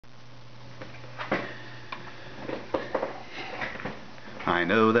I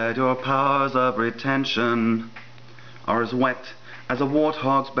know that your powers of retention are as wet as a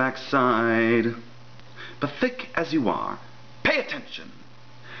warthog's backside. But thick as you are, pay attention.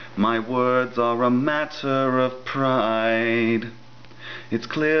 My words are a matter of pride. It's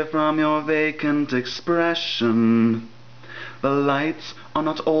clear from your vacant expression. The lights are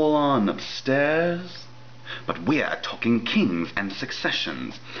not all on upstairs, but we're talking kings and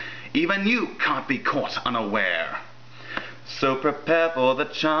successions. Even you can't be caught unaware. So prepare for the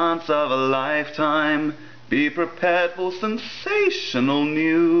chance of a lifetime. Be prepared for sensational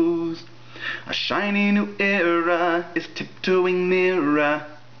news. A shiny new era is tiptoeing nearer.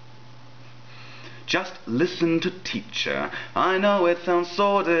 Just listen to teacher. I know it sounds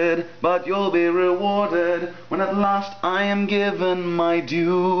sordid, but you'll be rewarded when at last I am given my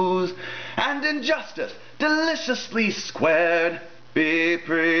dues. And injustice deliciously squared. Be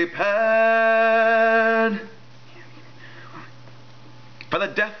prepared for the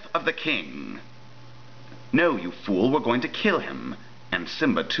death of the king. No, you fool, we're going to kill him. And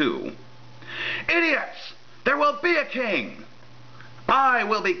Simba too. Idiots! There will be a king! I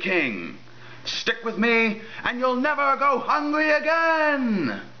will be king! Stick with me, and you'll never go hungry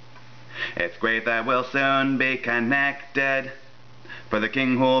again! It's great that we'll soon be connected, for the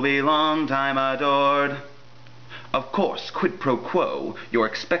king who'll be long time adored. Of course, quid pro quo, you're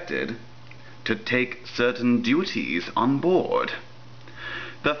expected to take certain duties on board.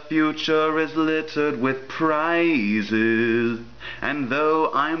 The future is littered with prizes, and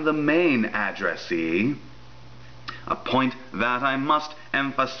though I'm the main addressee, a point that I must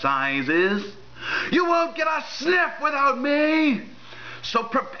emphasize is, you won't get a sniff without me! So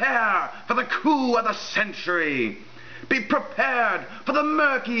prepare for the coup of the century. Be prepared for the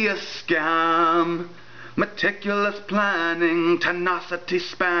murkiest scam. Meticulous planning, tenacity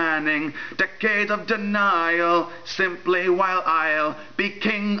spanning, decades of denial, simply while I'll be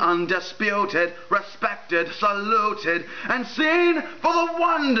king undisputed, respected, saluted, and seen for the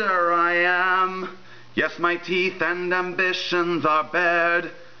wonder I am. Yes, my teeth and ambitions are bared.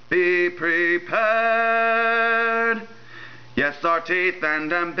 Be prepared. Yes, our teeth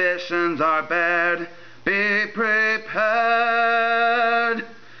and ambitions are bared.